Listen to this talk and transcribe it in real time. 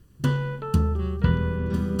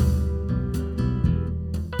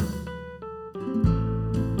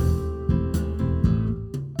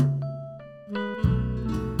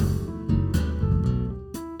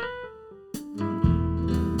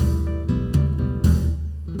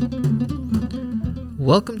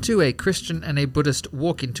Welcome to A Christian and a Buddhist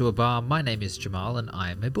Walk into a Bar. My name is Jamal and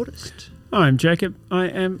I am a Buddhist. I'm Jacob. I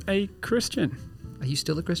am a Christian. Are you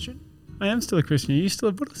still a Christian? I am still a Christian. Are you still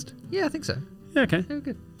a Buddhist? Yeah, I think so. Yeah, okay. Yeah,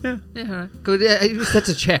 good. Yeah. Yeah, all right. Good. Yeah, that's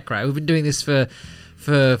a check, right? We've been doing this for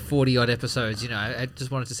 40-odd episodes. You know, I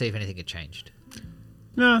just wanted to see if anything had changed.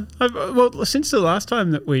 No. Well, since the last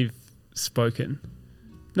time that we've spoken.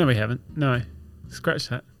 No, we haven't. No. Scratch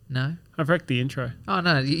that. No? I've wrecked the intro. Oh,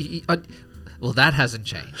 no. Well, that hasn't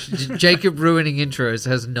changed. Jacob ruining intros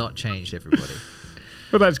has not changed, everybody.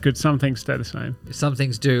 Well, that's good. Some things stay the same. Some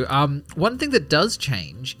things do. One thing that does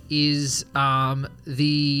change is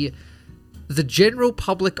the general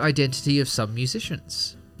public identity of some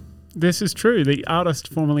musicians. This is true. The artist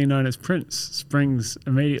formerly known as Prince springs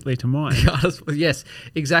immediately to mind. Yes,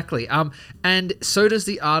 exactly. And so does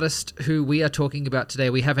the artist who we are talking about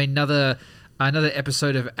today. We have another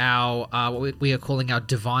episode of our what we are calling our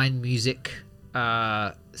Divine Music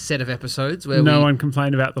set of episodes where no one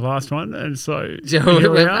complained about the last one, and so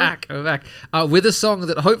we're back with a song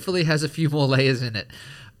that hopefully has a few more layers in it.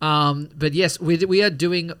 But yes, we are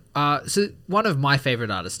doing so one of my favorite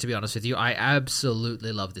artists, to be honest with you. I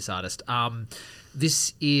absolutely love this artist.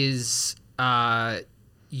 This is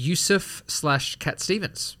Yusuf / Cat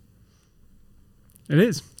Stevens. It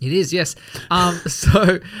is, yes. I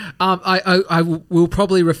will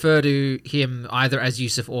probably refer to him either as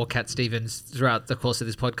Yusuf or Cat Stevens throughout the course of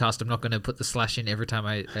this podcast. I'm not going to put the slash in every time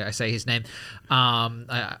I say his name.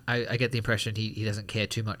 I get the impression he doesn't care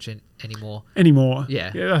too much anymore.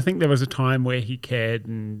 Yeah, I think there was a time where he cared,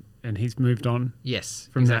 and he's moved on. Yes,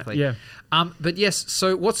 from exactly. That. Yeah. But yes.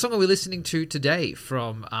 So, what song are we listening to today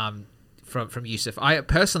from Yusuf? I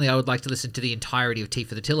would like to listen to the entirety of Tea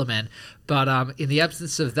for the Tillerman, but in the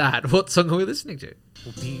absence of that, what song are we listening to?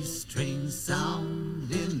 Peace train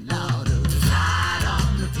sounding louder, ride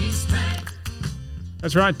on the peace train.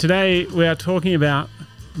 That's right. Today we are talking about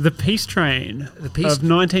the Peace Train of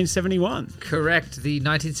 1971. Correct. The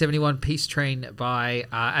 1971 Peace Train by,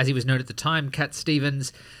 as he was known at the time, Cat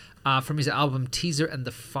Stevens. From his album Teaser and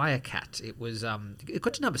the Firecat. It was it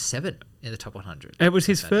got to number 7 in the top 100. It was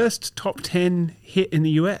his first top 10 hit in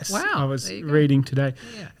the US. Wow. I was reading today.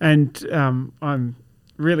 Yeah. And I'm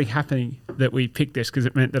really happy that we picked this because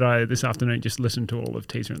it meant that I this afternoon just listened to all of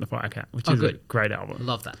Teaser and the Firecat, which is a great album.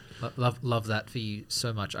 Love that. Love that for you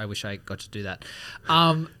so much. I wish I got to do that.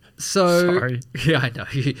 Sorry. Yeah, I know.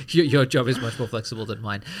 Your job is much more flexible than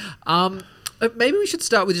mine. Maybe we should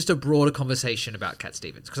start with just a broader conversation about Cat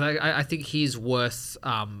Stevens, because I think he's worth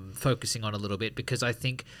focusing on a little bit, because I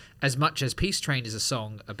think as much as Peace Train is a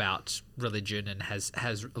song about religion and has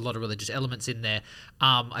a lot of religious elements in there,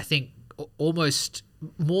 I think almost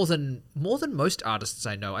more than most artists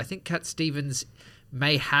I know, I think Cat Stevens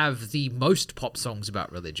may have the most pop songs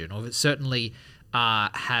about religion, or certainly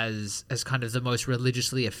has kind of the most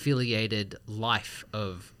religiously affiliated life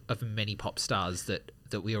of many pop stars that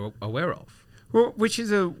we are aware of. Well, which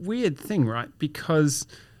is a weird thing, right? Because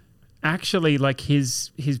actually, like his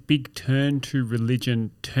big turn to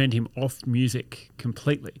religion turned him off music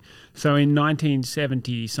completely. So in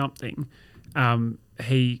 1970-something,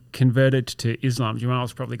 he converted to Islam.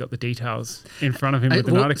 Jamal's probably got the details in front of him with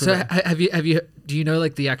an article. So have you? Do you know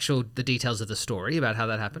like the details of the story about how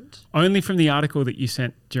that happened? Only from the article that you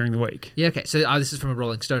sent during the week. Yeah. Okay. So this is from a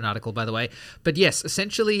Rolling Stone article, by the way. But yes,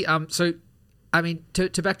 essentially, so. I mean, to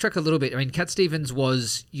backtrack a little bit, I mean, Cat Stevens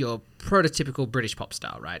was your prototypical British pop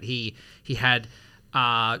star, right? He had,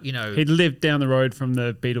 He lived down the road from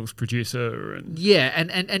the Beatles producer. And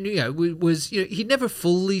he never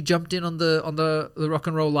fully jumped in on the rock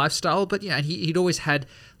and roll lifestyle, but, and he'd always had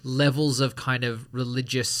levels of kind of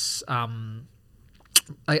religious,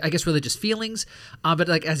 I guess religious feelings, but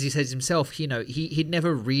like as he says himself, he'd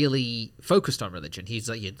never really focused on religion. He's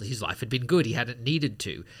like his life had been good; he hadn't needed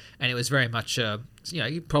to, and it was very much,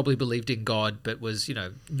 he probably believed in God, but was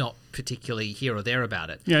not particularly here or there about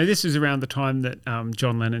it. This is around the time that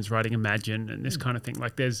John Lennon's writing Imagine and this kind of thing.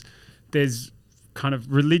 Like there's kind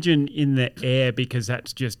of religion in the air because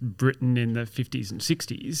that's just Britain in the 50s and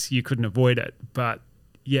 60s. You couldn't avoid it, but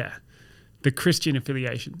yeah. The Christian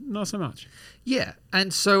affiliation, not so much. Yeah,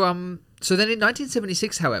 and so then in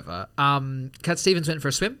 1976, however, Cat Stevens went for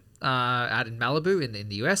a swim out in Malibu in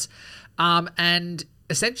the US, and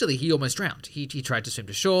essentially he almost drowned. He tried to swim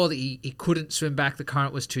to shore, he couldn't swim back, the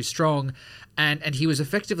current was too strong, and he was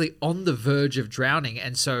effectively on the verge of drowning,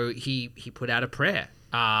 and so he put out a prayer,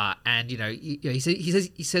 and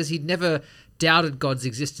he says he'd never doubted God's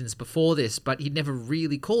existence before this, but he'd never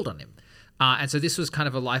really called on him. And so this was kind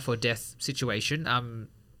of a life or death situation.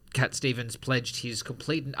 Cat Stevens pledged his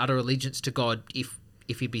complete and utter allegiance to God if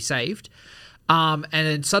he'd be saved. And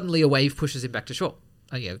then suddenly a wave pushes him back to shore.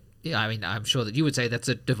 I mean, I'm sure that you would say that's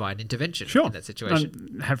a divine intervention in that situation.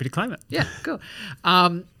 I'm happy to claim it. Yeah, cool.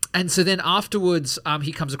 And so then afterwards,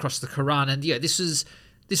 he comes across the Quran, and this was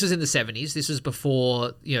in the 70s. This was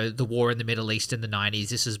before the war in the Middle East in the 90s.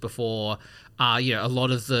 This is before a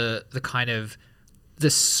lot of the kind of the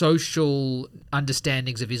social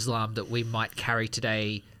understandings of Islam that we might carry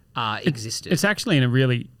today existed. It's actually in a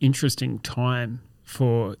really interesting time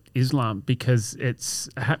for Islam because it's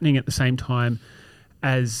happening at the same time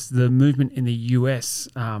as the movement in the US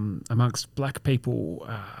amongst black people.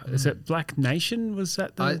 Is it Black Nation? Was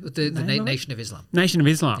that the Nation of Islam? Nation of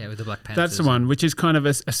Islam. Yeah, with the Black Panthers. That's the one, which is kind of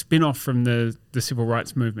a spin-off from the civil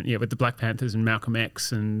rights movement. Yeah, with the Black Panthers and Malcolm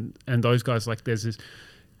X and those guys. Like, there's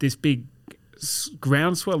this big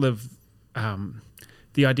groundswell of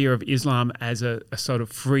the idea of Islam as a sort of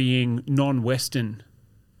freeing non-Western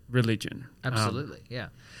religion. Absolutely, yeah.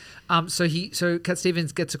 So Cat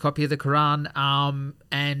Stevens gets a copy of the Quran,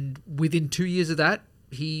 and within 2 years of that,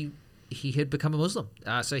 he had become a Muslim.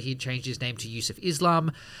 So he changed his name to Yusuf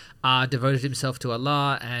Islam, devoted himself to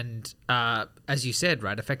Allah, and as you said,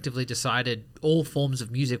 right, effectively decided all forms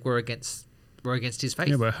of music were against his faith.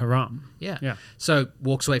 Yeah, were haram. Yeah. So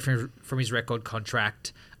walks away from his record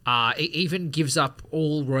contract. Even gives up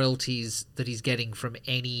all royalties that he's getting from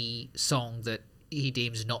any song that he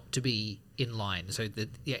deems not to be in line. So that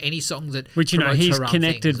any song that which he's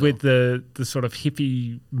connected with the sort of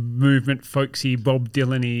hippie movement, folksy Bob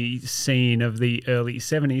Dylan-y scene of the early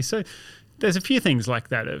 70s. So there's a few things like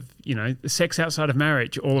that of sex outside of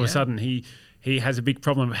marriage. All of a sudden he has a big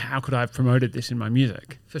problem of how could I have promoted this in my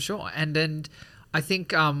music? For sure. And I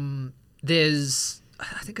think I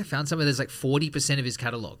think I found somewhere there's like 40% of his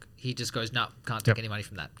catalog. He just goes, no, can't take any money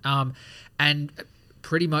from that. And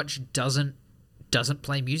pretty much doesn't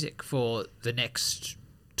play music for the next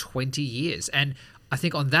 20 years. And I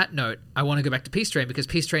think on that note, I want to go back to Peace Train because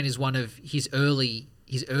Peace Train is one of his early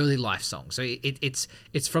life songs. So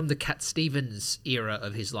it's from the Cat Stevens era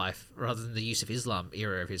of his life rather than the Yusuf Islam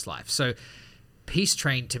era of his life. So Peace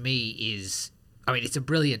Train to me is, I mean, it's a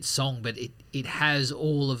brilliant song, but it has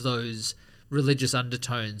all of those religious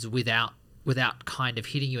undertones without kind of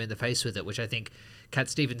hitting you in the face with it, which I think Cat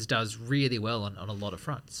Stevens does really well on a lot of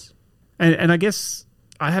fronts. And I guess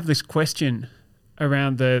I have this question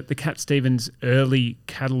around the Cat Stevens early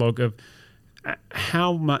catalogue of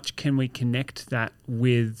how much can we connect that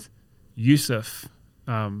with Yusuf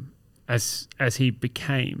as he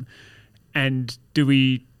became, and do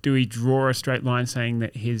we draw a straight line saying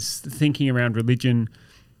that his thinking around religion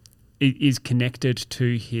is connected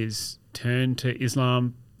to his turn to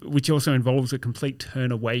Islam, which also involves a complete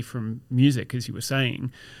turn away from music, as you were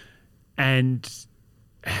saying, and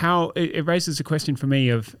how it raises a question for me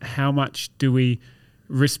of how much do we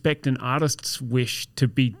respect an artist's wish to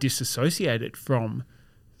be disassociated from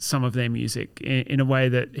some of their music in a way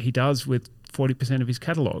that he does with 40% of his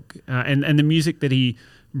catalogue, and the music that he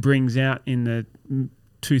brings out in the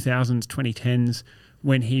 2000s, 2010s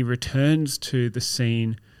when he returns to the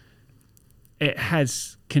scene. It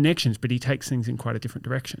has connections, but he takes things in quite a different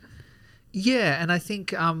direction. Yeah, and I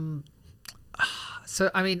think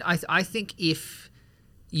so. I mean, I think if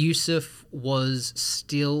Yusuf was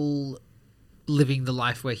still living the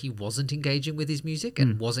life where he wasn't engaging with his music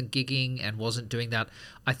and wasn't gigging and wasn't doing that,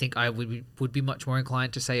 I think I would be much more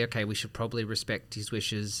inclined to say, okay, we should probably respect his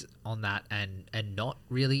wishes on that and not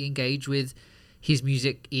really engage with his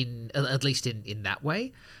music at least in that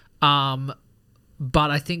way.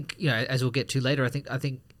 But I think, as we'll get to later, I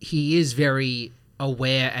think he is very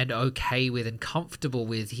aware and okay with and comfortable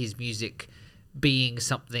with his music being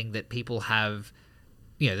something that people have,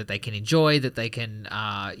 that they can enjoy, that they can,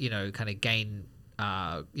 kind of gain,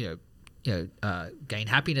 gain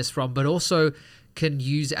happiness from, but also can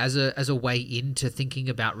use as a way into thinking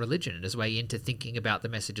about religion and as a way into thinking about the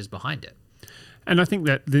messages behind it. And I think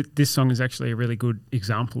that this song is actually a really good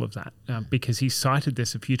example of that because he cited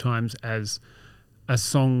this a few times as a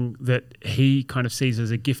song that he kind of sees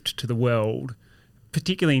as a gift to the world,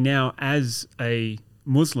 particularly now as a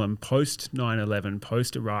Muslim post 9/11,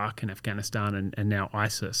 post Iraq and Afghanistan and now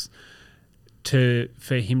ISIS,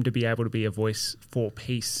 for him to be able to be a voice for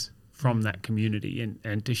peace from that community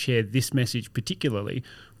and to share this message particularly,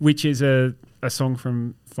 which is a song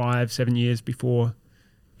from 5-7 years before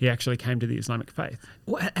he actually came to the Islamic faith.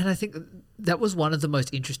 Well, and I think that was one of the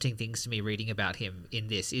most interesting things to me reading about him in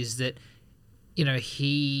this is that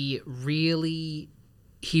he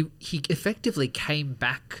effectively came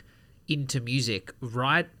back into music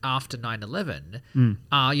right after 9/11,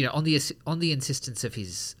 on the insistence of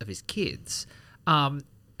his kids, and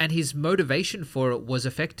and his motivation for it was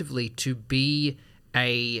effectively to be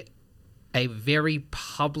a very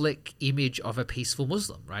public image of a peaceful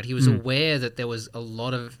Muslim, right? He was aware that there was a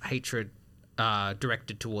lot of hatred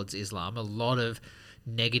directed towards Islam, a lot of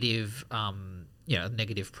negative,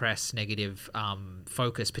 negative press, negative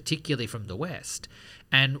focus, particularly from the West.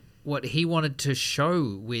 And what he wanted to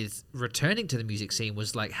show with returning to the music scene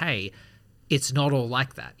was like, hey, it's not all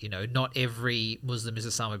like that. You know, not every Muslim is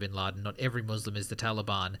Osama bin Laden. Not every Muslim is the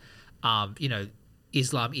Taliban.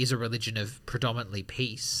 Islam is a religion of predominantly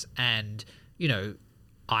peace, and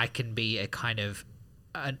I can be a kind of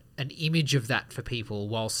an image of that for people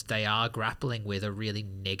whilst they are grappling with a really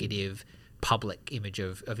negative public image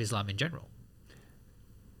of Islam in general.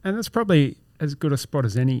 And that's probably as good a spot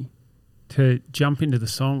as any to jump into the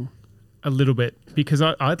song a little bit, because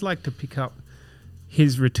I'd like to pick up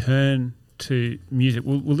his return to music.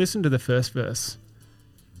 We'll listen to the first verse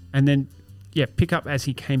and then pick up as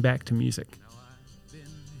he came back to music.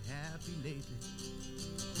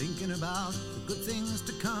 Thinking about the good things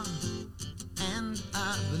to come, and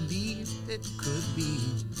I believe it could be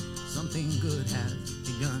something good has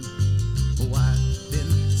begun. Oh, I've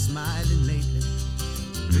been smiling lately,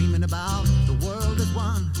 dreaming about the world as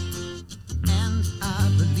one, and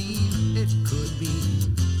I believe it could be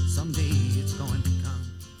someday it's going to come.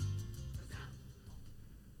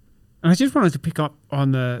 And I just wanted to pick up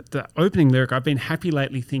on the opening lyric. I've been happy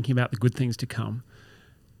lately thinking about the good things to come.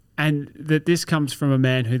 And that this comes from a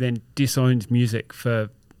man who then disowned music for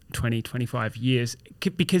 20, 25 years,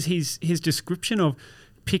 because his description of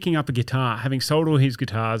picking up a guitar, having sold all his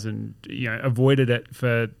guitars and avoided it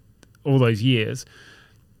for all those years,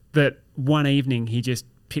 that one evening he just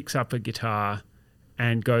picks up a guitar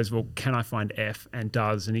and goes, well, can I find F? And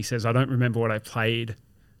does. And he says, I don't remember what I played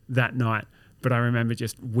that night, but I remember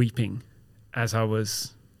just weeping as I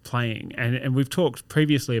was playing. And we've talked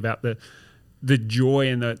previously about the joy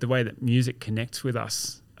and the way that music connects with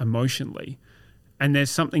us emotionally. And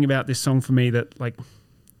there's something about this song for me that, like,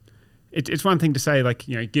 it's one thing to say, like,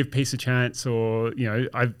 give peace a chance, or,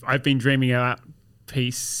 I've been dreaming about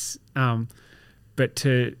peace. But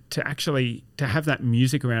to actually to have that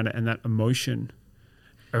music around it and that emotion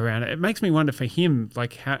around it, it makes me wonder for him,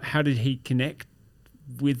 like, how did he connect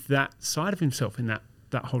with that side of himself in that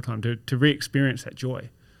whole time to re-experience that joy?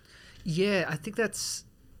 Yeah, I think that's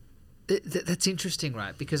interesting,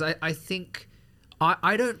 right? Because I think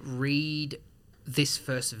I don't read this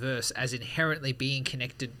first verse as inherently being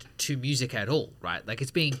connected to music at all, right? Like,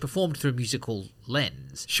 it's being performed through a musical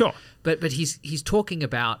lens. Sure. But he's talking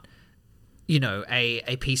about,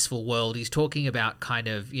 a peaceful world. He's talking about kind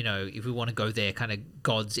of, if we want to go there, kind of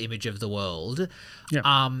God's image of the world.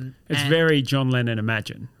 Yeah. It's very John Lennon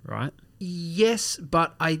Imagine, right? Yes,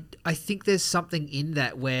 but I think there's something in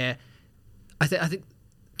that where I think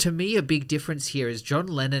to me a big difference here is John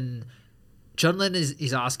Lennon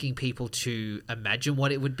is asking people to imagine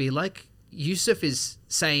what it would be like. Yusuf is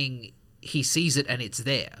saying he sees it and it's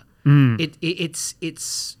there.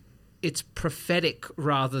 It's prophetic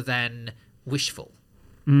rather than wishful.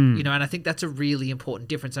 And I think that's a really important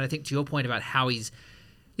difference. And I think to your point about how he's,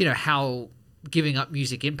 how giving up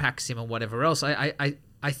music impacts him and whatever else, I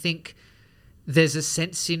think there's a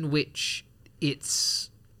sense in which it's,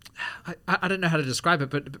 I don't know how to describe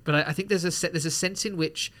it, but I think there's a sense in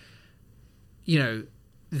which,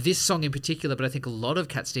 this song in particular, but I think a lot of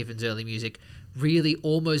Cat Stevens' early music really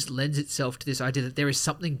almost lends itself to this idea that there is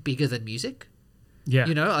something bigger than music. Yeah.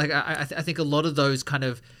 I think a lot of those kind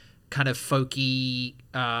of folky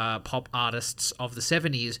pop artists of the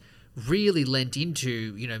 70s really lent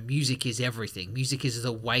into, music is everything. Music is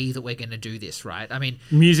the way that we're going to do this, right? I mean,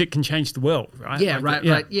 music can change the world, right? Yeah,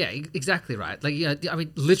 right. Yeah, exactly right. Like, I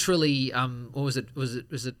mean, literally, what was it? Was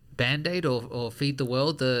it Band-Aid or Feed the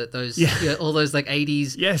World? All those like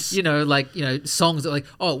 80s, yes, songs that like,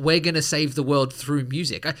 oh, we're going to save the world through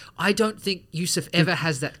music. I don't think Yusuf ever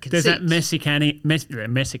has that conceit. There's that messianic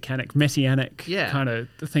kind of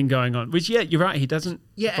thing going on, which, you're right, he doesn't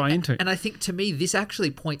buy into. And I think to me, this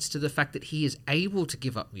actually points to the fact that he is able to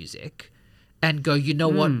give up music and go,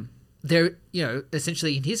 what? There,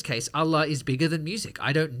 essentially in his case, Allah is bigger than music.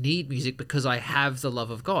 I don't need music because I have the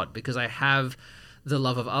love of God, because I have the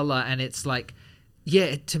love of Allah. And it's like,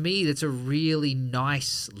 to me, that's a really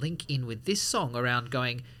nice link in with this song around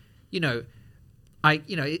going,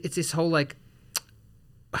 it's this whole like,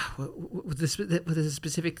 with a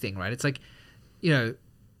specific thing, right? It's like,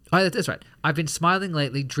 that's right. I've been smiling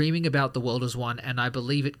lately, dreaming about the world as one, and I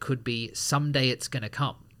believe it could be someday it's going to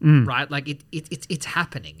come, right? Like it's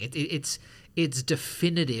happening. It's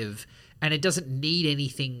definitive, and it doesn't need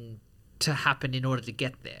anything to happen in order to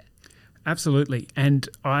get there. Absolutely. And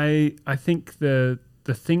I think the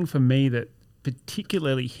thing for me that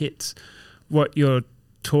particularly hits what you're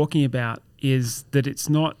talking about is that it's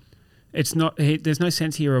not there's no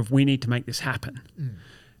sense here of we need to make this happen.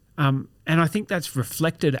 And I think that's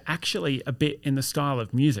reflected actually a bit in the style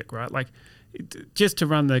of music, right? Like, just to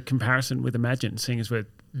run the comparison with Imagine, seeing as we're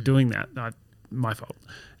doing that, my fault.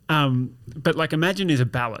 But like Imagine is a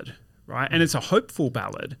ballad, right? And it's a hopeful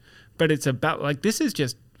ballad, but it's about like, this is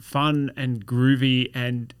just fun and groovy,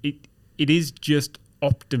 and it is just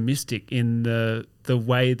optimistic in the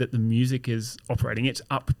way that the music is operating. It's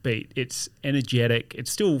upbeat, it's energetic,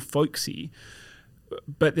 it's still folksy,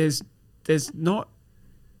 but there's not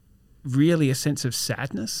really a sense of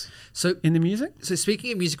sadness in the music. So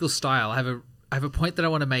speaking of musical style, I have a point that I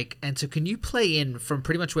want to make, and so can you play in from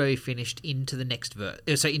pretty much where we finished into the next verse,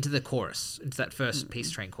 so into the chorus, into that first Peace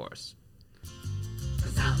Train chorus.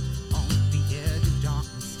 'Cause out on the edge of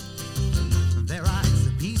darkness, there rides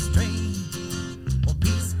the peace train. Oh,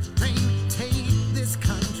 peace train, take this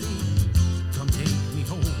country, come take me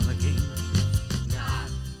home again.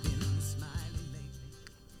 I've been smiling lately.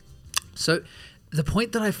 So the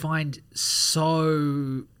point that I find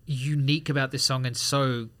so unique about this song and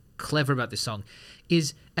so clever about this song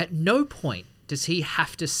is at no point does he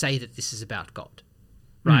have to say that this is about God,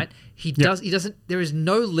 right? He doesn't, there is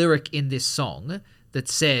no lyric in this song that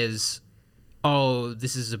says, oh,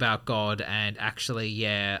 this is about God and actually,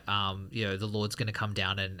 the Lord's going to come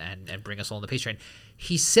down and bring us all on the peace train.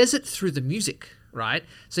 He says it through the music, right?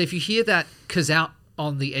 So if you hear that 'cause out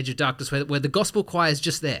on the edge of darkness where the gospel choir is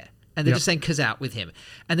just there, and they're just saying 'cause out with him.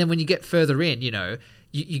 And then when you get further in,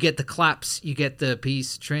 you get the claps, you get the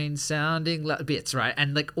peace train sounding bits, right?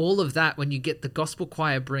 And like all of that, when you get the gospel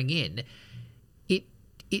choir bring in,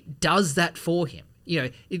 it does that for him.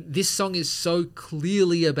 This song is so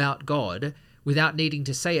clearly about God without needing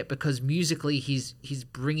to say it, because musically he's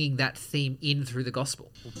bringing that theme in through the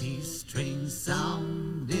gospel. Peace train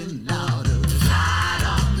sounding louder. Ride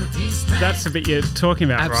on the peace train. That's the bit you're talking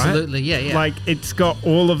about, right? Absolutely, yeah. Like, it's got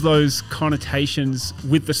all of those connotations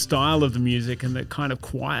with the style of the music and the kind of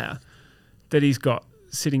choir that he's got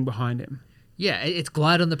sitting behind him. Yeah, it's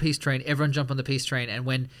glide on the peace train, everyone jump on the peace train, and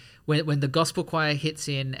when the gospel choir hits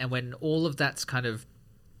in and when all of that's kind of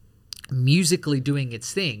musically doing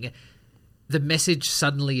its thing, the message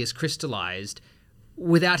suddenly is crystallized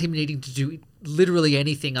without him needing to do literally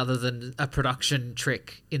anything other than a production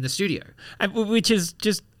trick in the studio. Which is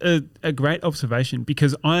just a great observation,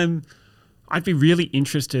 because I'd be really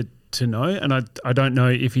interested to know, and I don't know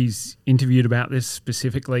if he's interviewed about this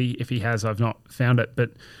specifically. If he has, I've not found it,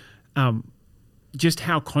 but just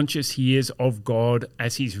how conscious he is of God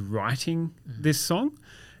as he's writing this song.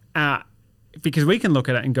 Because we can look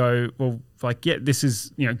at it and go, well, like, yeah, this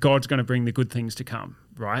is, God's going to bring the good things to come,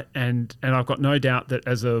 right? And I've got no doubt that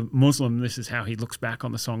as a Muslim, this is how he looks back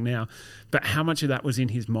on the song now. But how much of that was in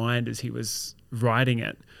his mind as he was writing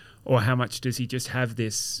it? Or how much does he just have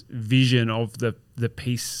this vision of the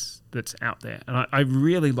peace that's out there? And I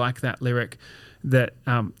really like that lyric, that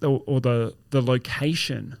or the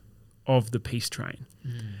location of the peace train.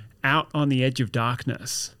 Out on the edge of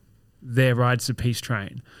darkness, there rides the peace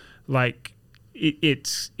train. Like,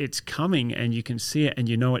 it's coming and you can see it and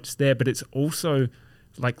it's there, but it's also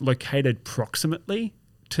like located proximately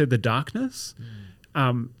to the darkness.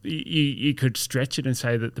 You could stretch it and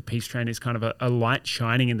say that the peace train is kind of a light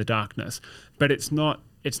shining in the darkness, but it's not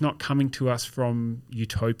coming to us from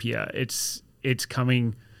utopia. It's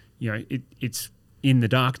coming, it's in the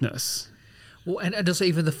darkness. Well, and also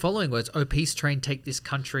even the following words, "Oh, peace train, take this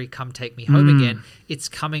country, come take me home again." It's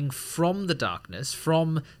coming from the darkness,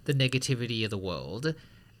 from the negativity of the world,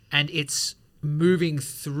 and it's moving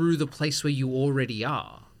through the place where you already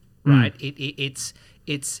are, right? It's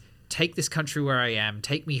take this country where I am,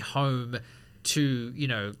 take me home to,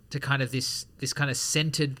 to kind of this kind of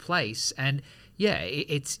centered place. And yeah,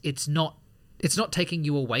 it's not taking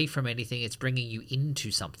you away from anything, it's bringing you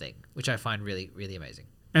into something, which I find really, really amazing.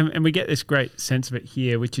 And we get this great sense of it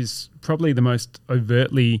here, which is probably the most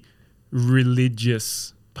overtly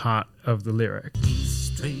religious part of the lyric.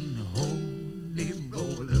 Peace train, holy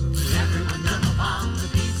roller. Everyone jump on the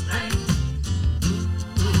peace train.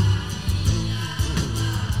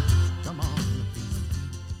 Come on, the peace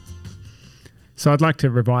train. So I'd like to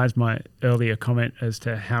revise my earlier comment as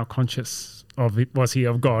to how conscious of it was he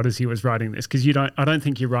of God as he was writing this, because I don't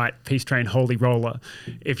think you write peace train, holy roller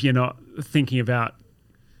if you're not thinking about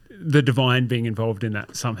the divine being involved in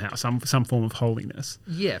that somehow, some form of holiness.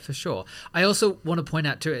 Yeah, for sure. I also want to point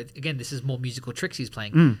out too, again, this is more musical tricks he's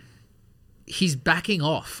playing. He's backing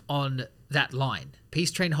off on that line.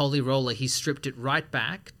 Peace train, holy roller, he's stripped it right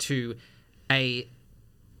back to a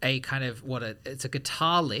kind of it's a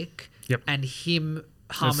guitar lick Yep. and him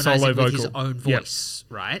solo harmonizing with his vocal. own Yep. voice,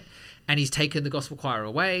 right? And he's taken the gospel choir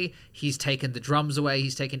away, he's taken the drums away,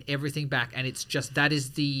 he's taken everything back, and it's just that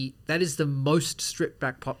is the most stripped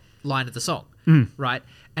back pop line of the song, right?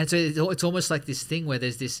 And so it's almost like this thing where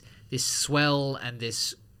there's this swell and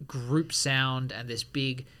this group sound and this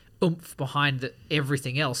big oomph behind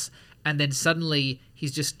everything else, and then suddenly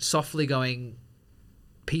he's just softly going,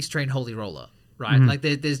 "Peace Train, Holy Roller," right? Like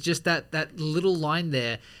there's just that little line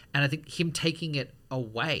there, and I think him taking it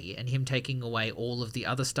away and him taking away all of the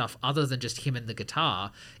other stuff other than just him and the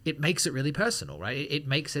guitar, it makes it really personal, right? It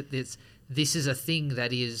makes it this is a thing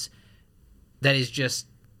that is just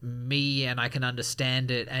me, and I can understand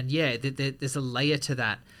it, and there's a layer to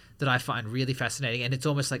that I find really fascinating, and it's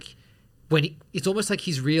almost like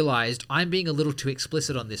he's realized I'm being a little too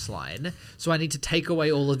explicit on this line, so I need to take away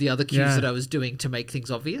all of the other cues that I was doing to make things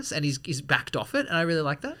obvious, and he's backed off it, and I really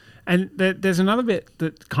like that. And there's another bit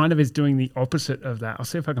that kind of is doing the opposite of that. I'll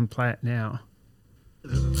see if I can play it now.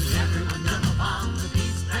 Everyone jump upon the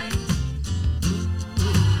peace train.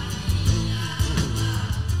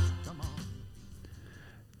 Come on.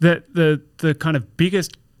 The kind of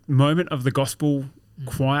biggest moment of the gospel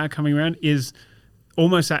choir coming around is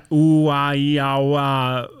almost that ooh ah yeah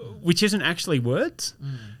ah, which isn't actually words,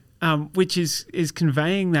 which is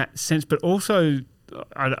conveying that sense, but also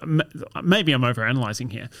maybe I'm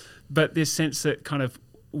overanalyzing here, but this sense that kind of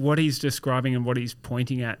what he's describing and what he's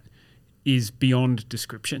pointing at is beyond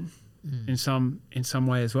description in some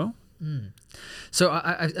way as well. So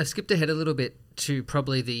I skipped ahead a little bit to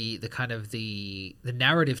probably the kind of the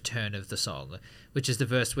narrative turn of the song, which is the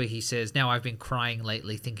verse where he says, "Now I've been crying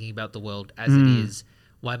lately, thinking about the world as it is.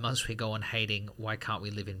 Why must we go on hating? Why can't we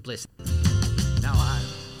live in bliss?" Now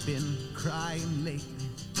I've been crying lately,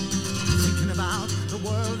 thinking about the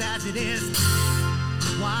world as it is.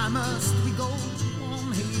 Why must we go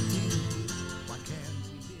on hating? Why can't we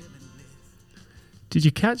live in bliss? Did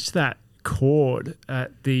you catch that chord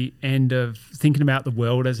at the end of thinking about the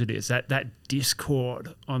world as it is? That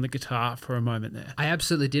discord on the guitar for a moment there. I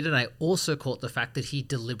absolutely did, and I also caught the fact that he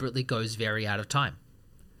deliberately goes very out of time.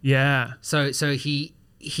 Yeah. So he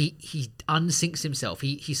unsyncs himself.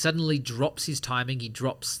 He suddenly drops his timing. He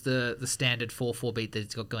drops the standard 4/4 beat that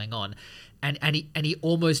he's got going on, and he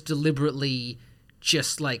almost deliberately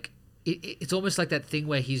just like it's almost like that thing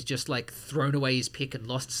where he's just like thrown away his pick and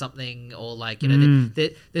lost something, or like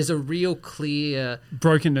there's a real clear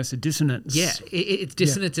brokenness, a dissonance. Yeah, it's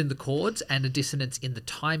dissonance in the chords and a dissonance in the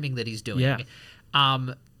timing that he's doing.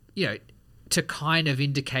 Yeah. To kind of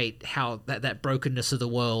indicate how that brokenness of the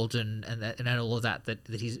world and all of that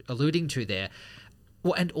he's alluding to there.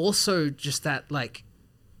 Well, and also just that like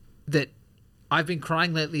that I've been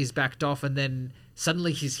crying lately is backed off, and then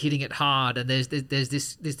suddenly he's hitting it hard, and there's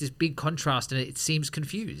this big contrast, and it seems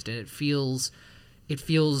confused, and it feels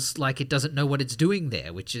like it doesn't know what it's doing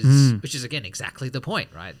there, which is again exactly the point,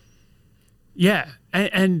 right? Yeah,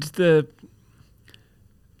 and to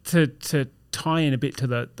tie in a bit to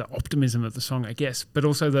the optimism of the song, I guess, but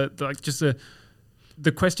also the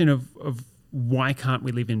question of why can't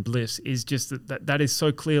we live in bliss is just that is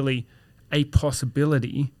so clearly a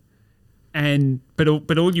possibility, but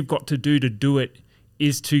all you've got to do it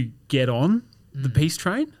is to get on the peace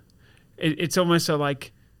train. It's almost so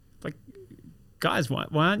like guys, why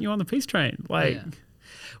aren't you on the peace train? Like, yeah.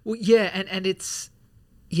 Well, yeah, and it's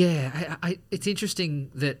it's interesting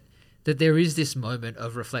that there is this moment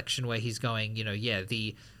of reflection where he's going,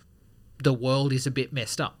 the world is a bit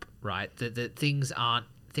messed up, right? That things aren't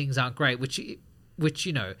great, which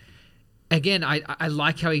again, I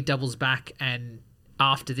like how he doubles back, and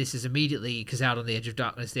after this is immediately, because out on the edge of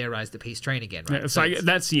darkness there rides the peace train again, right? Yeah, it's like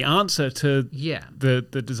that's the answer to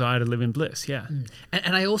the desire to live in bliss, yeah.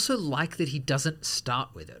 And I also like that he doesn't start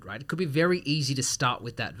with it, right? It could be very easy to start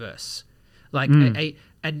with that verse. Like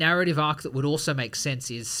a narrative arc that would also make sense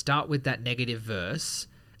is start with that negative verse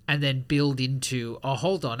and then build into, oh,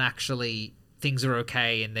 hold on, actually things are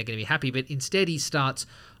okay and they're going to be happy. But instead he starts,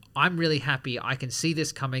 I'm really happy. I can see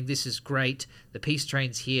this coming. This is great. The peace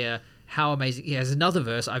train's here. How amazing. He has another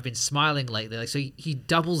verse. I've been smiling lately. Like, so he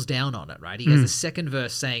doubles down on it, right? He has the second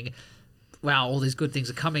verse saying, wow, all these good things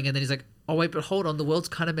are coming. And then he's like, oh, wait, but hold on. The world's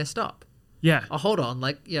kind of messed up. Yeah. Oh, hold on.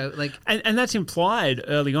 And that's implied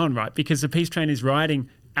early on, right? Because the peace train is riding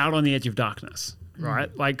out on the edge of darkness,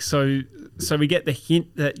 right? Like, so we get the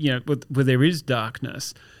hint that, where there is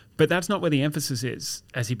darkness, but that's not where the emphasis is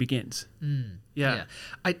as he begins. Yeah.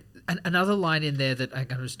 Another line in there that I'm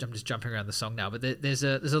just jumping around the song now, but there's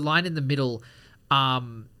a line in the middle,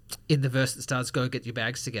 in the verse that starts, "Go get your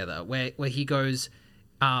bags together," where he goes,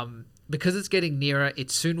 because it's getting nearer,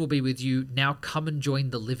 it soon will be with you. Now come and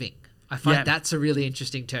join the living. I find that's a really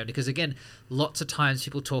interesting term because, again, lots of times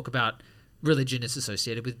people talk about religion is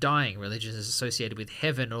associated with dying, religion is associated with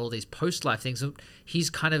heaven, all these post-life things.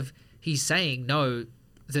 He's saying, no,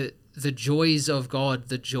 the joys of God,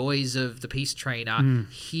 the joys of the peace train are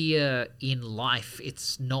here in life.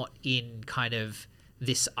 It's not in kind of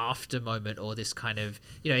this after moment or this kind of,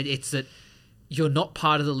 it's that you're not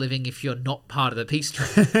part of the living if you're not part of the peace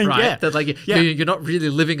train, right? That you're not really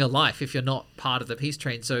living a life if you're not part of the peace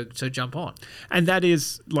train. So jump on. And that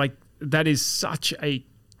is such a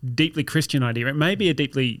deeply Christian idea. It may be a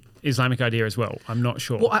deeply Islamic idea as well. I'm not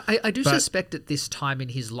sure. Well, I do suspect at this time in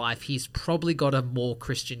his life, he's probably got a more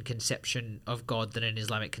Christian conception of God than an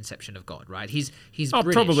Islamic conception of God, right? He's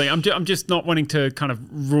British. Probably. I'm just not wanting to kind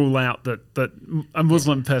of rule out that a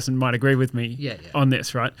Muslim person might agree with me on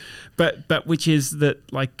this, right? But which is that,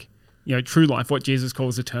 true life, what Jesus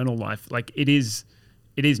calls eternal life, it is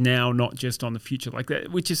now, not just on the future, like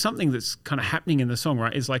that, which is something that's kind of happening in the song,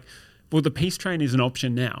 right? Is the peace train is an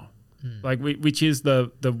option now. Which is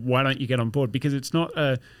the why don't you get on board? Because it's not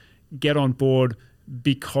a get on board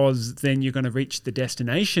because then you're going to reach the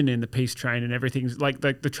destination in the peace train and everything's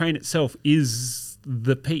the train itself is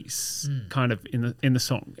the peace kind of in the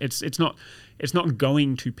song. It's not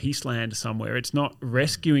going to Peaceland somewhere. It's not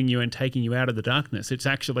rescuing you and taking you out of the darkness. It's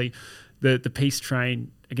actually the peace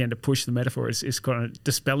train, again, to push the metaphor, is kind of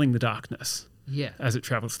dispelling the darkness as it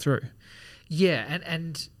travels through.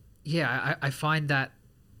 I find that.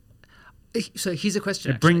 So here's a question.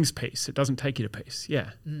 It brings peace. It doesn't take you to peace.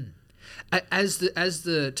 Yeah. As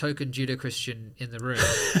the token Judeo-Christian in the room,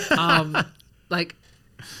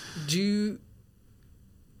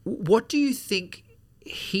 what do you think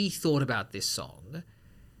he thought about this song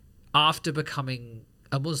after becoming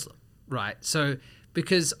a Muslim? Right. So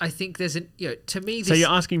because I think there's to me. So you're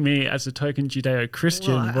asking me as a token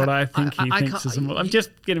Judeo-Christian what I think he thinks is a Muslim. I'm just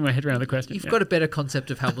getting my head around the question. You've got a better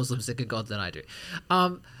concept of how Muslims think of God than I do.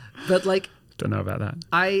 But don't know about that.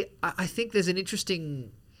 I think there's an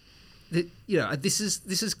interesting, this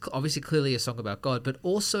is obviously clearly a song about God, but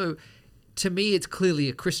also to me it's clearly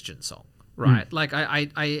a Christian song, right?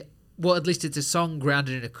 Well, at least it's a song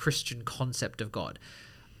grounded in a Christian concept of God.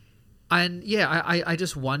 And I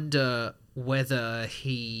just wonder whether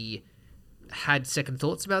he had second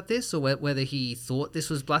thoughts about this, or whether he thought this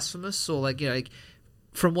was blasphemous, or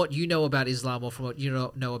from what you know about Islam, or from what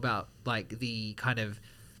you know about the kind of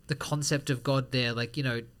the concept of God there,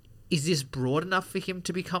 is this broad enough for him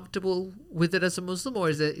to be comfortable with it as a Muslim, or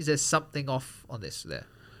is there something off on this there?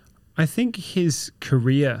 I think his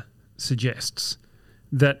career suggests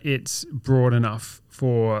that it's broad enough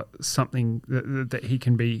for something that he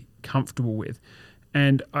can be comfortable with.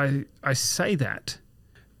 And I say that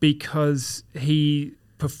because he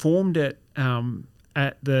performed it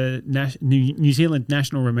at the New Zealand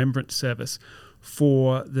National Remembrance Service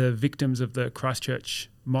for the victims of the Christchurch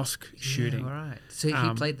mosque shooting. All right. So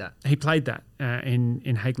he played that. He played that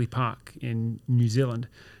in Hagley Park in New Zealand.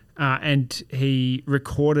 And he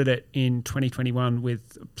recorded it in 2021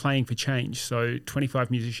 with Playing for Change, so 25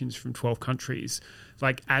 musicians from 12 countries,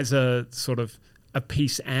 as a sort of a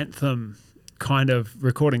peace anthem kind of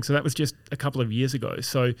recording. So that was just a couple of years ago.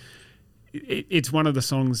 So it's one of the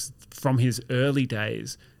songs from his early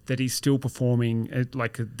days that he's still performing,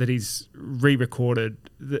 that he's re-recorded,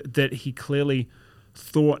 that he clearly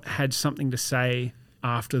thought had something to say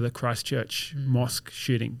after the Christchurch mosque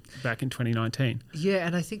shooting back in 2019. Yeah,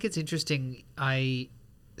 and I think it's interesting. Now's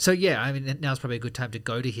probably a good time to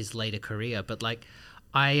go to his later career, but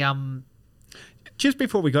just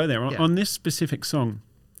before we go there, on this specific song,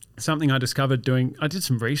 something I discovered I did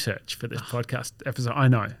some research for this podcast episode. I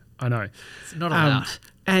know. It's not allowed.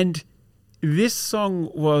 And this song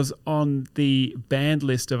was on the banned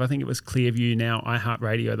list of, I think it was Clearview, now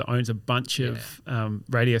iHeartRadio, that owns a bunch of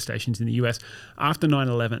radio stations in the US. After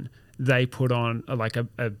 9/11, they put on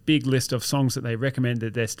a big list of songs that they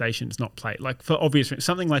recommended their stations not play. For obvious reasons,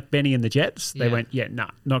 something like Benny and the Jets, they went,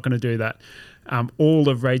 not going to do that. All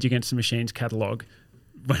of Rage Against the Machine's catalogue,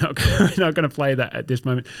 we're not going to play that at this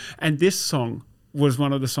moment. And this song was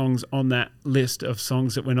one of the songs on that list of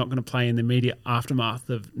songs that we're not going to play in the immediate aftermath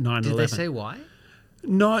of 9/11. Did they say why?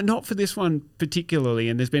 No, not for this one particularly,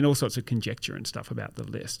 and there's been all sorts of conjecture and stuff about the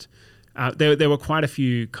list. There were quite a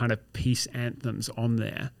few kind of peace anthems on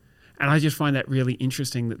there, and I just find that really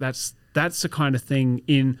interesting that's the kind of thing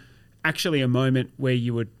in actually a moment where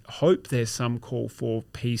you would hope there's some call for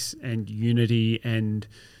peace and unity and,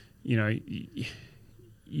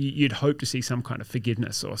 you'd hope to see some kind of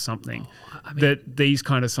forgiveness or something. I mean, That these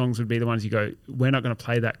kind of songs would be the ones you go, we're not going to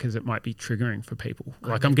play that because it might be triggering for people.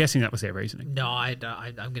 I'm guessing that was their reasoning. No, I'm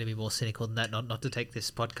going to be more cynical than that. Not to take this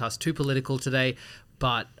podcast too political today,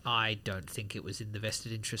 but I don't think it was in the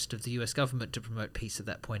vested interest of the US government to promote peace at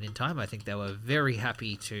that point in time. I think they were very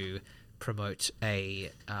happy to promote a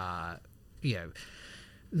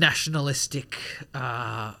nationalistic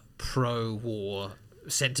pro-war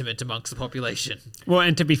sentiment amongst the population. Well,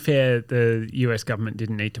 and to be fair, the US government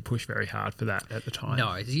didn't need to push very hard for that at the time.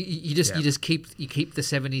 No, you just keep the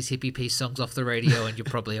 70s hippie peace songs off the radio, and you're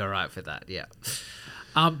probably all right for that. Yeah.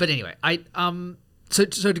 But anyway, so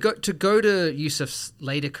to go to Yusuf's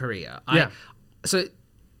later career, I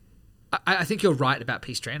think you're right about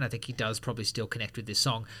Peace Train. I think he does probably still connect with this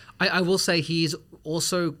song. I will say he's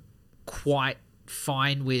also quite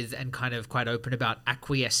fine with and kind of quite open about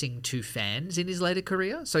acquiescing to fans in his later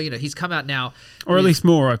career. So, he's come out now... Or at least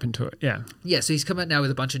more open to it, yeah. Yeah, so he's come out now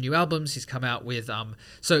with a bunch of new albums. He's come out with...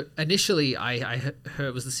 So initially, I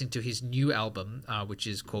was listening to his new album, which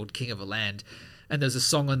is called King of a Land, and there's a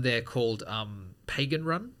song on there called Pagan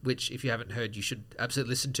Run, which if you haven't heard, you should absolutely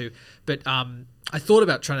listen to. But I thought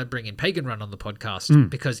about trying to bring in Pagan Run on the podcast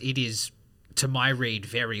because it is, to my read,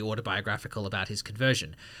 very autobiographical about his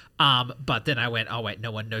conversion. But then I went, oh wait,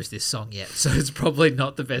 no one knows this song yet, so it's probably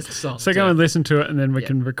not the best song. So go and listen to it, and then we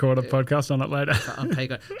can record a podcast on it later. On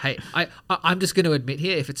Pagan. Hey, I'm just going to admit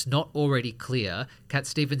here, if it's not already clear, Cat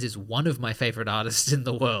Stevens is one of my favorite artists in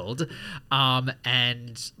the world.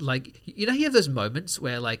 And you have those moments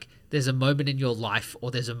where there's a moment in your life,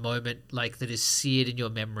 or there's a moment that is seared in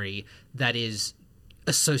your memory that is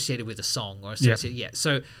associated with a song or associated. Yeah.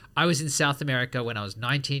 So I was in South America when I was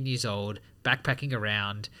 19 years old, backpacking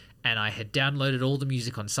around, and I had downloaded all the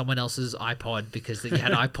music on someone else's iPod because you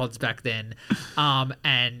had iPods back then. And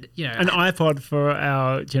an iPod for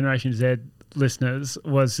our Generation Z listeners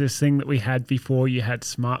was this thing that we had before you had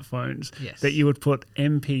smartphones. Yes. That you would put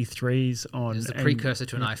MP3s on. It was the precursor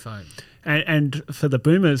to an iPhone. And for the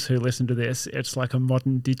boomers who listen to this, it's like a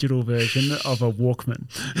modern digital version of a Walkman.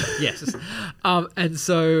 Yes. And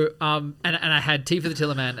so I had Tea for the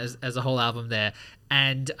Tillerman as a whole album there.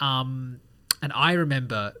 And I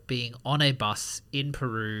remember being on a bus in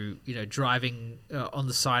Peru, driving on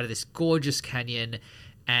the side of this gorgeous canyon,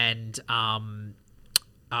 and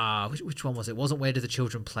which one was it? It wasn't Where Do the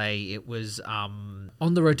Children Play? It was On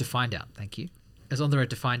the Road to Find Out. Thank you. It was On the Road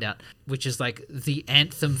to Find Out, which is the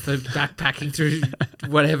anthem for backpacking through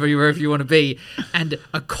wherever you want to be. And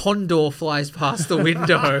a condor flies past the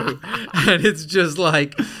window, and it's just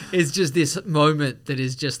this moment that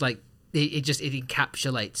is just it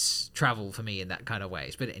encapsulates travel for me in that kind of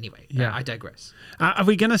ways. But anyway, I digress. Are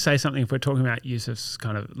we going to say something, if we're talking about Yusuf's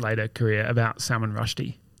kind of later career, about Salman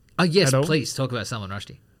Rushdie? Oh yes, please talk about Salman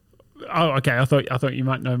Rushdie. Oh, okay. I thought you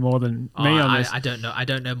might know more than me on this. I don't know. I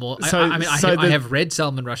don't know more. I have read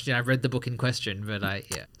Salman Rushdie. I've read the book in question, but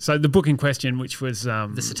So the book in question, which was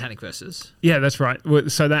the Satanic Verses. Yeah, that's right.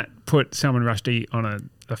 So that put Salman Rushdie on a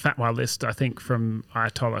fatwa list, I think, from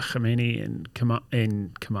Ayatollah Khomeini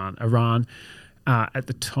in Iran at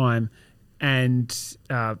the time, and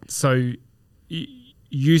so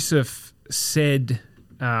Yusuf said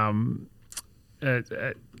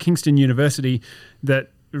at Kingston University that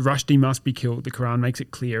Rushdie must be killed. The Quran makes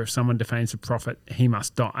it clear if someone defames the Prophet, he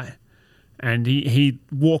must die. And he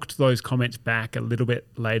walked those comments back a little bit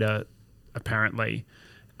later, apparently.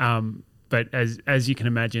 But as you can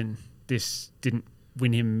imagine, this didn't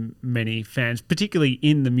win him many fans, particularly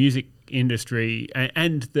in the music industry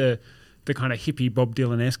and the kind of hippie Bob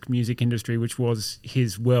Dylan-esque music industry, which was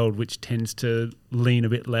his world, which tends to lean a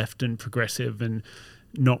bit left and progressive and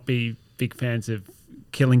not be big fans of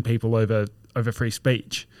killing people over free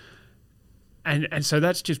speech. And so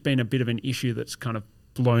that's just been a bit of an issue that's kind of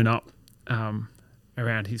blown up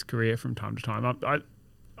around his career from time to time.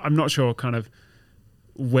 I'm not sure kind of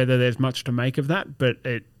whether there's much to make of that, but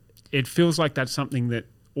it feels like that's something that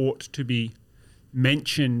ought to be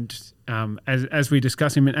mentioned as we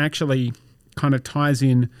discuss him, and actually kind of ties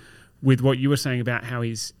in with what you were saying about how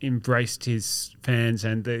he's embraced his fans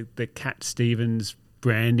and the Cat Stevens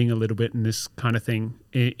branding a little bit and this kind of thing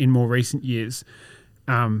in more recent years,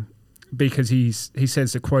 because he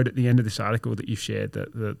says, the quote at the end of this article that you shared,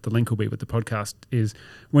 the link will be with the podcast, is,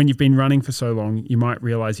 when you've been running for so long, you might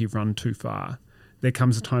realize you've run too far. There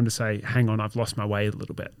comes a time to say, hang on, I've lost my way a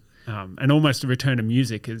little bit. And almost the return to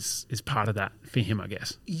music is part of that for him, I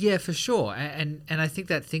guess. Yeah, for sure. And I think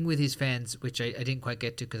that thing with his fans, which I didn't quite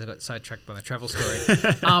get to because I got sidetracked by my travel story,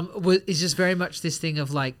 is just very much this thing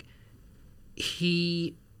of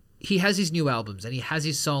he he has his new albums and he has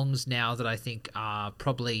his songs now that I think are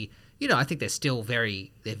probably, I think they're still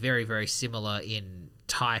very very similar in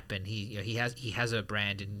type, and he has a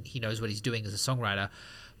brand and he knows what he's doing as a songwriter.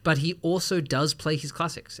 But he also does play his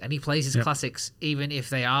classics, and he plays his classics even if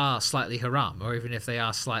they are slightly haram or even if they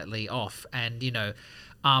are slightly off. And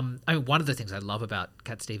I mean, one of the things I love about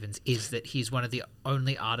Cat Stevens is that he's one of the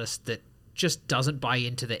only artists that just doesn't buy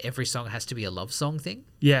into that every song has to be a love song thing.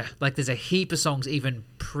 Yeah. Like there's a heap of songs even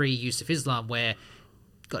pre-Yusuf Islam where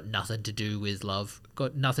got nothing to do with love,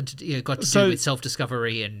 got nothing to do with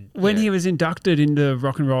self-discovery. And when he was inducted into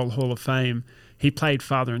Rock and Roll Hall of Fame, he played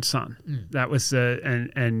Father and Son. That was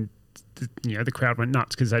and the crowd went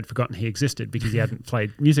nuts because they'd forgotten he existed because he hadn't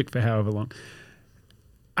played music for however long.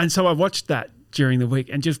 And so I watched that during the week,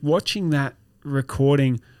 and just watching that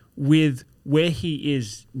recording with where he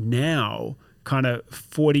is now, kind of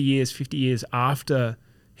 40 years, 50 years after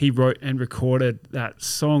he wrote and recorded that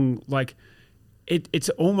song, like it's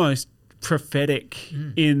almost prophetic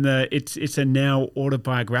in the it's a now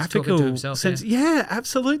autobiographical himself, sense. Yeah,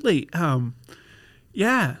 absolutely.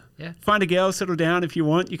 Yeah. Find a girl, settle down if you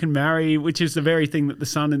want. You can marry, which is the very thing that the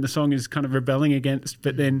son in the song is kind of rebelling against.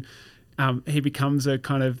 But then he becomes a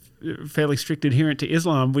kind of fairly strict adherent to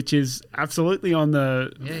Islam, which is absolutely on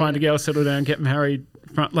the find a girl, settle down, get married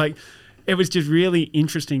front. Like, it was just really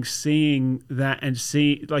interesting seeing that and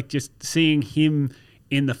just seeing him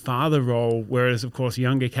in the father role, whereas of course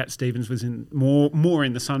younger Cat Stevens was in more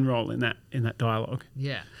in the son role in that dialogue.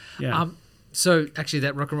 Yeah. Yeah. So actually,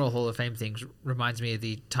 that Rock and Roll Hall of Fame thing reminds me of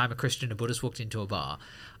the time a Christian and a Buddhist walked into a bar,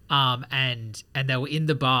 and they were in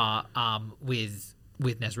the bar with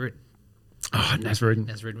Nasruddin. Oh, Nasruddin.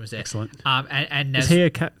 Nasruddin was there. Excellent. And is he a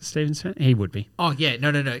Cat Stevens fan? He would be. Oh yeah,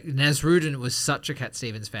 no. Nasruddin was such a Cat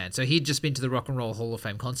Stevens fan. So he'd just been to the Rock and Roll Hall of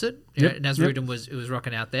Fame concert. Nasruddin was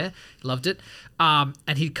rocking out there, loved it.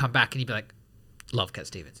 And he'd come back and he'd be like, "Love Cat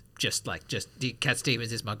Stevens. Just Cat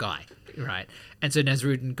Stevens is my guy, right?" And so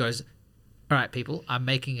Nasruddin goes, "All right, people, I'm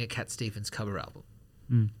making a Cat Stevens cover album."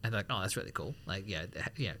 And they're like, "Oh, that's really cool. Like,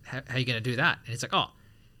 how are you going to do that?" And it's like, "Oh,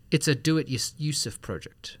 it's a Do It Yusuf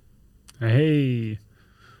project." Hey,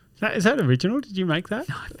 is that original? Did you make that?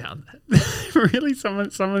 No, I found that. Really?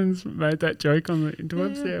 Someone's made that joke on the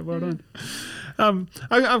interwebs? Yeah, well done.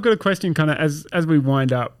 I've got a question kind of as we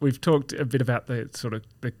wind up. We've talked a bit about the sort of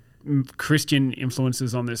the Christian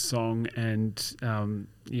influences on this song and,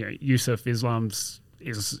 Yusuf Islam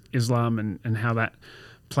and how that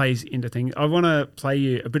plays into things. I want to play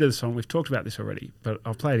you a bit of the song. We've talked about this already, but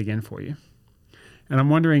I'll play it again for you. And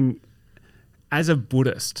I'm wondering, as a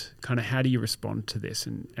Buddhist, kind of how do you respond to this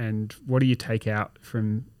and what do you take out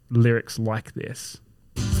from lyrics like this?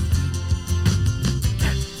 Get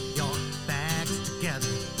your bags together.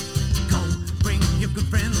 Go bring your good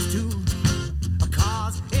friends too.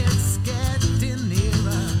 Because it's getting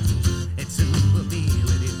nearer. It soon will be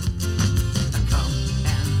with you. And come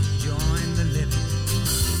and join the living.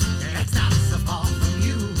 It's not so far from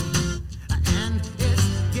you. And it's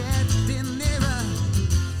getting nearer.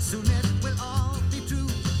 Soon it will all be true.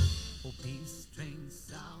 Oh, peace train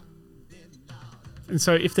sounding louder. And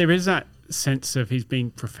so if there is that sense of he's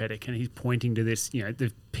being prophetic and he's pointing to this,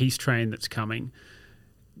 the peace train that's coming,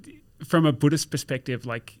 from a Buddhist perspective,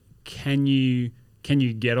 like, can you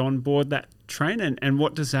get on board that train? And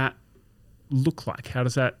what does that look like? How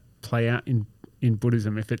does that play out in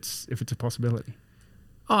Buddhism if it's a possibility?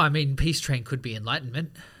 Oh, I mean, peace train could be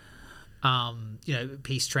enlightenment.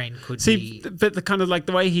 Peace train could be. But the kind of like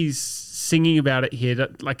the way he's singing about it here,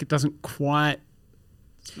 that like it doesn't quite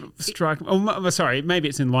strike. Sorry, maybe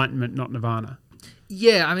it's enlightenment, not nirvana.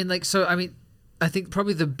 Yeah, I mean, I think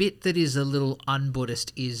probably the bit that is a little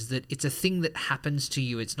un-Buddhist is that it's a thing that happens to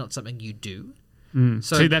you. It's not something you do.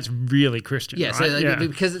 So that's really Christian, yeah. Right? So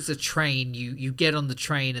because it's a train, you get on the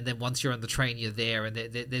train, and then once you're on the train, you're there, and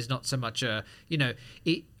there's not so much I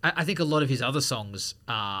think a lot of his other songs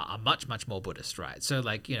are much more Buddhist, right? So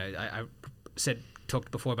I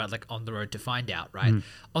talked before about like On the Road to Find Out, right?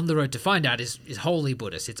 On the Road to Find Out is wholly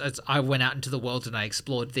Buddhist. It's I went out into the world and I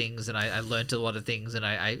explored things and I learned a lot of things, and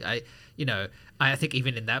I think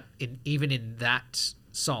even in that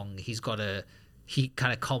song he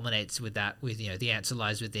kind of culminates with that, with the answer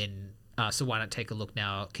lies within, so why not take a look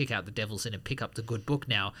now, kick out the devil's in and pick up the good book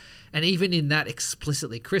now. And even in that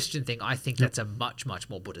explicitly Christian thing, I think that's a much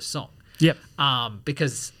more Buddhist song. Yep.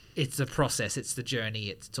 Because it's the process, it's the journey,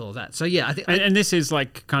 it's all that. So yeah, I think and this is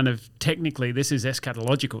like kind of technically this is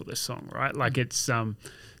eschatological, this song, right? Like it's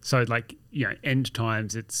so like end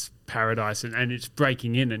times, it's paradise and it's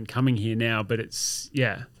breaking in and coming here now, but it's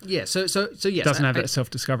so yes, doesn't have that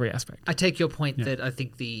self-discovery aspect. I take your point that I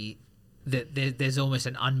think the there's almost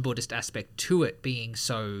an un-Buddhist aspect to it being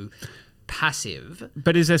so passive.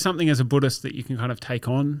 But is there something as a Buddhist that you can kind of take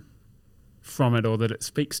on from it, or that it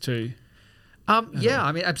speaks to? Yeah,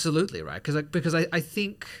 I mean, absolutely, right? Because I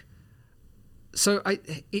think so.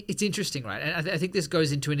 It's interesting, right? And I think this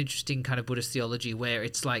goes into an interesting kind of Buddhist theology where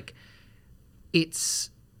it's like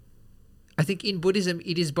I think in Buddhism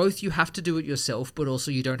it is both you have to do it yourself, but also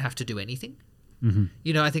you don't have to do anything. Mm-hmm.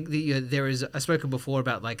 You know, I think there is. I've spoken before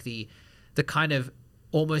about like the kind of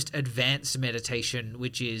almost advanced meditation,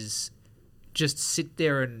 which is just sit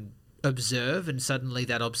there and observe, and suddenly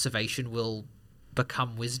that observation will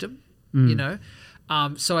become wisdom. You know,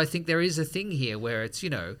 so I think there is a thing here where it's, you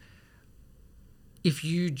know, if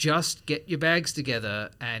you just get your bags together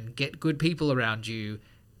and get good people around you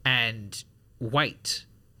and wait,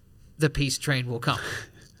 the peace train will come.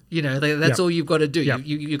 You know, that's all you've got to do. Yep.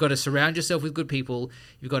 You've got to surround yourself with good people.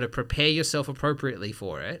 You've got to prepare yourself appropriately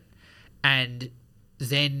for it, and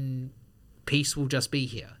then peace will just be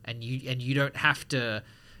here. And you don't have to,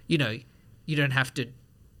 you know, you don't have to.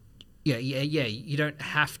 Yeah. You don't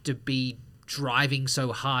have to be driving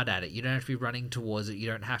so hard at it. You don't have to be running towards it. You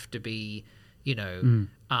don't have to be, you know,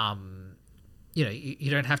 you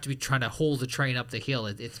don't have to be trying to haul the train up the hill.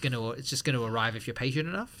 It's just going to arrive if you're patient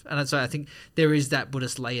enough. And so I think there is that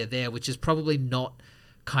Buddhist layer there, which is probably not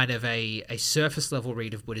kind of a surface level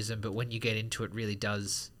read of Buddhism, but when you get into it, really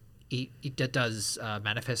does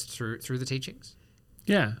manifest through the teachings.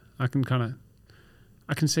 Yeah, I can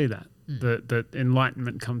see that. The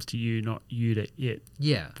enlightenment comes to you, not you to it.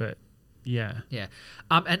 Yeah. But yeah. Yeah.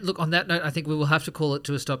 And look, on that note, I think we will have to call it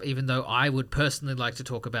to a stop, even though I would personally like to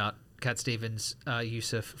talk about Cat Stevens,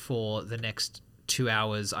 Yusuf, for the next 2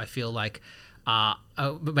 hours. I feel like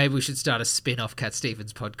maybe we should start a spin-off Cat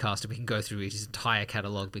Stevens podcast and we can go through his entire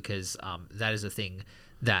catalogue, because that is a thing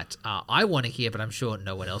that I want to hear, but I'm sure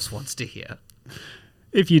no one else wants to hear.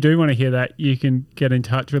 If you do want to hear that, you can get in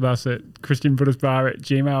touch with us at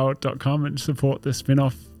christianbuddhistbar@gmail.com and support the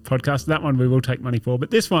spin-off podcast. That one we will take money for,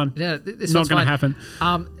 but this one, this not going to happen.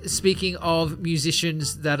 Speaking of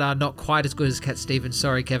musicians that are not quite as good as Cat Stevens,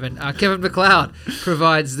 sorry, Kevin. Kevin MacLeod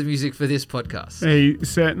provides the music for this podcast. He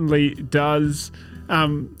certainly does.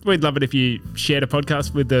 We'd love it if you shared a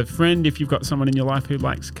podcast with a friend, if you've got someone in your life who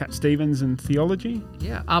likes Cat Stevens and theology.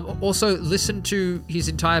 Yeah. Also, listen to his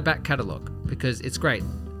entire back catalogue, because it's great.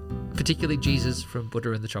 Particularly Jesus from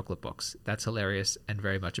Buddha and the Chocolate Box. That's hilarious and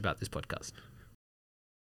very much about this podcast.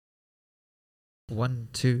 1,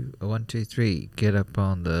 2, 1, 2, 3. Get up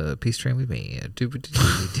on the peace train with me.